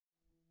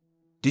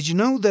Did you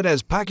know that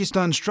as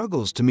Pakistan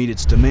struggles to meet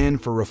its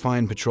demand for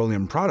refined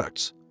petroleum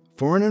products,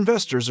 foreign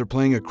investors are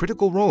playing a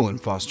critical role in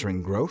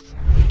fostering growth?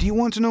 Do you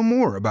want to know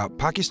more about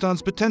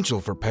Pakistan's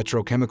potential for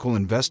petrochemical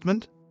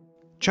investment?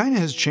 China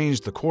has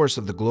changed the course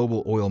of the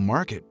global oil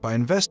market by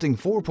investing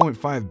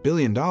 $4.5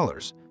 billion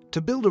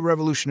to build a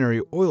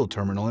revolutionary oil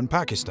terminal in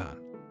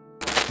Pakistan.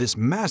 This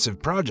massive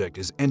project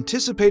is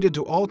anticipated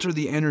to alter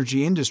the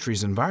energy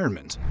industry's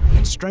environment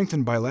and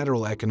strengthen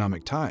bilateral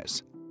economic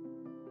ties.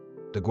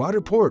 The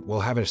Gwadar port will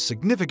have a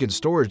significant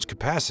storage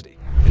capacity,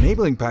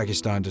 enabling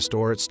Pakistan to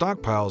store its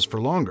stockpiles for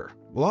longer,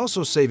 while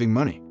also saving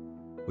money.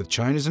 With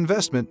China's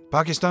investment,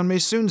 Pakistan may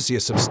soon see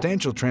a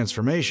substantial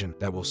transformation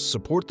that will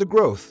support the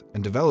growth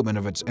and development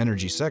of its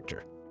energy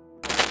sector.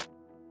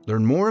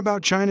 Learn more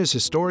about China's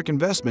historic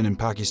investment in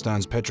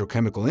Pakistan's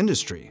petrochemical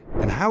industry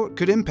and how it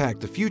could impact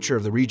the future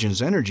of the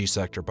region's energy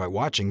sector by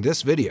watching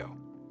this video.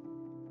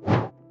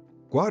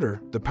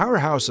 Gwadar, the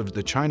powerhouse of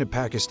the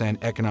China-Pakistan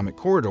Economic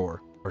Corridor,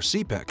 or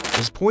CPEC,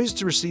 is poised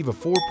to receive a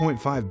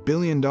 $4.5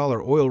 billion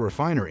oil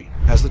refinery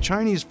as the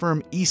Chinese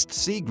firm East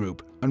Sea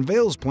Group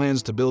unveils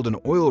plans to build an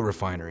oil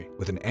refinery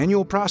with an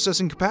annual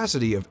processing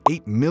capacity of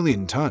 8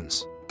 million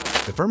tons.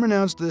 The firm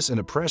announced this in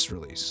a press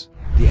release.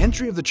 The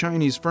entry of the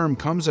Chinese firm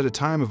comes at a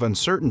time of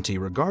uncertainty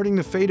regarding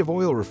the fate of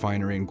oil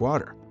refinery in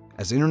Gwadar,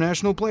 as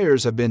international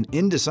players have been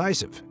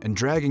indecisive and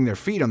dragging their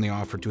feet on the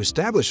offer to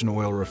establish an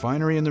oil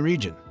refinery in the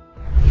region.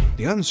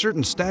 The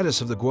uncertain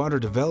status of the Gwadar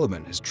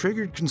development has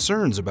triggered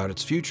concerns about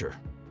its future.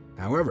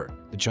 However,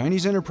 the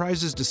Chinese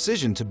enterprise's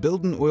decision to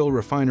build an oil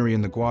refinery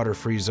in the Gwadar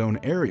Free Zone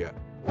area,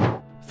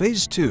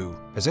 Phase 2,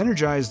 has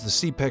energized the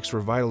CPEC's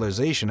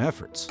revitalization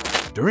efforts.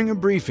 During a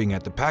briefing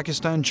at the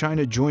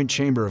Pakistan-China Joint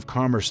Chamber of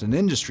Commerce and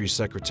Industry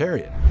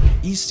Secretariat,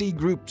 EC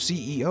Group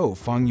CEO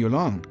Fang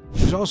Yulang,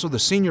 who is also the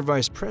Senior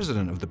Vice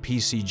President of the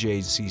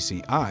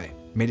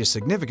PCJCCI, made a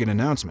significant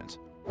announcement.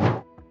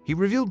 He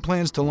revealed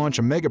plans to launch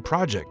a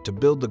mega-project to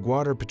build the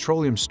Gwadar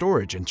Petroleum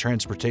Storage and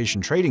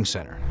Transportation Trading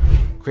Center,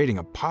 creating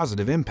a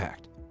positive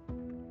impact.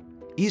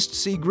 East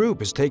Sea Group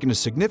has taken a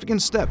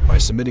significant step by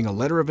submitting a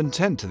letter of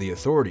intent to the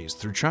authorities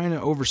through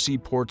China Overseas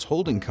Ports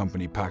Holding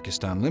Company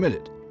Pakistan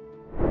Limited.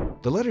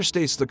 The letter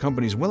states the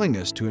company's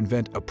willingness to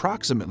invest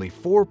approximately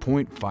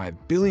 $4.5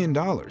 billion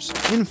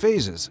in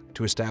phases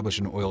to establish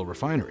an oil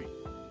refinery.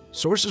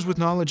 Sources with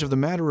knowledge of the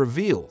matter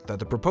reveal that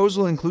the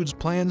proposal includes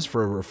plans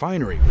for a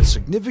refinery with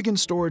significant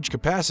storage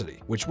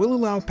capacity, which will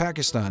allow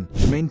Pakistan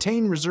to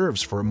maintain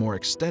reserves for a more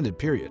extended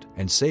period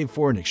and save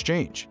foreign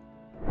exchange.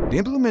 The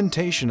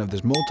implementation of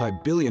this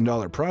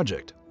multi-billion-dollar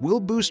project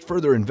will boost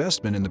further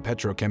investment in the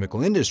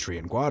petrochemical industry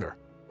in Gwadar.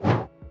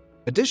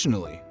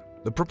 Additionally,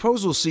 the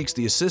proposal seeks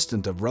the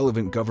assistance of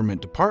relevant government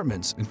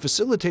departments in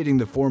facilitating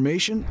the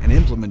formation and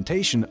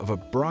implementation of a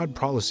broad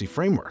policy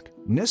framework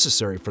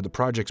necessary for the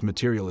project's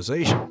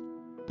materialization.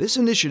 This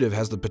initiative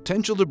has the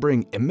potential to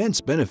bring immense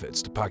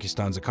benefits to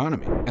Pakistan's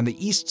economy, and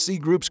the East Sea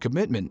Group's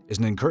commitment is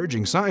an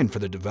encouraging sign for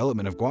the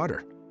development of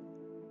Gwadar.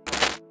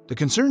 The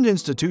concerned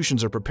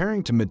institutions are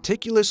preparing to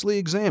meticulously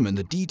examine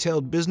the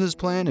detailed business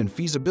plan and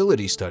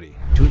feasibility study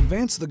to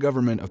advance the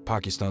government of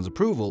Pakistan's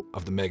approval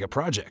of the mega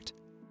project.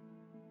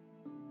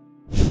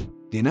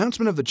 The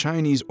announcement of the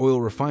Chinese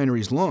oil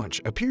refinery's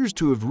launch appears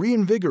to have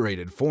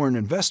reinvigorated foreign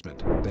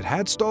investment that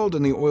had stalled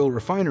in the oil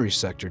refinery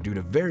sector due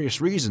to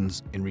various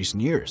reasons in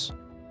recent years.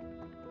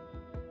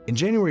 In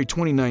January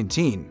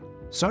 2019,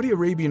 Saudi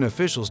Arabian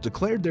officials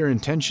declared their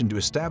intention to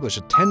establish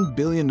a $10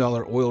 billion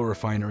oil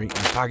refinery in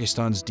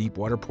Pakistan's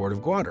deepwater port of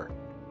Gwadar.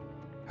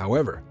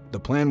 However, the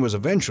plan was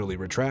eventually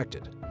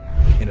retracted.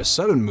 In a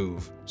sudden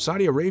move,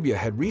 Saudi Arabia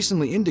had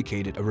recently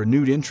indicated a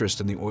renewed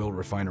interest in the oil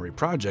refinery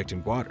project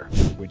in Gwadar,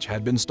 which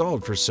had been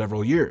stalled for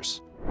several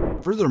years.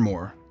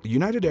 Furthermore, the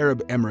United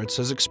Arab Emirates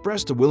has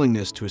expressed a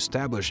willingness to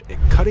establish a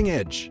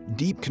cutting-edge,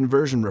 deep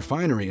conversion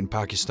refinery in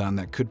Pakistan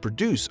that could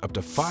produce up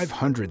to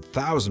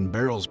 500,000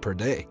 barrels per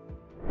day.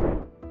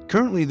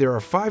 Currently, there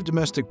are 5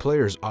 domestic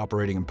players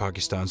operating in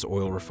Pakistan's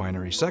oil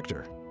refinery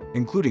sector,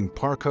 including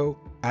Parco,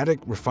 Attic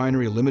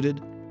Refinery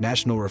Limited,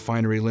 National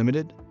Refinery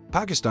Limited,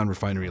 Pakistan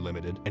Refinery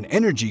Limited, and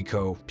Energy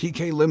Co.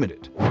 PK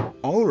Limited.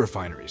 All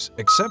refineries,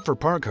 except for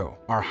Parco,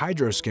 are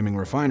hydro-skimming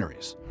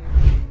refineries.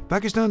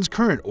 Pakistan's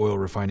current oil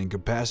refining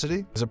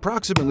capacity is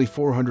approximately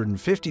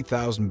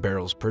 450,000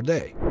 barrels per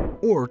day,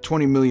 or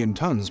 20 million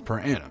tons per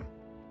annum.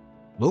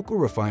 Local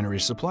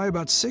refineries supply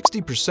about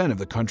 60% of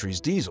the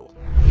country's diesel,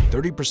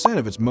 30%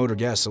 of its motor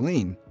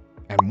gasoline,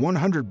 and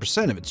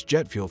 100% of its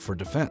jet fuel for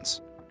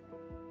defense,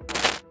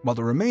 while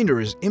the remainder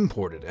is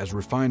imported as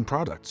refined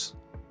products.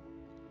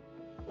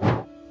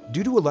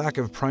 Due to a lack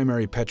of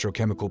primary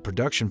petrochemical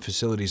production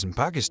facilities in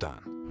Pakistan,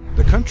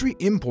 the country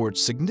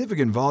imports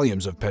significant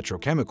volumes of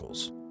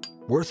petrochemicals,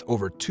 worth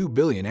over $2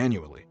 billion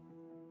annually.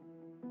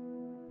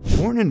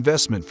 Foreign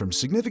investment from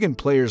significant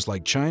players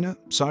like China,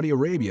 Saudi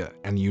Arabia,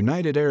 and the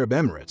United Arab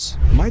Emirates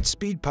might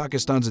speed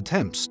Pakistan's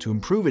attempts to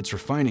improve its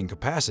refining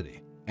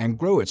capacity and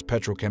grow its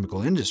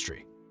petrochemical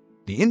industry.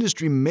 The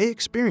industry may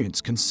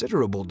experience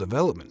considerable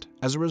development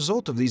as a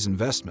result of these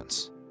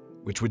investments,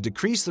 which would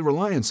decrease the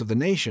reliance of the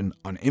nation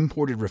on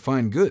imported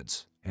refined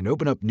goods and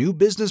open up new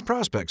business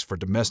prospects for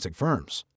domestic firms.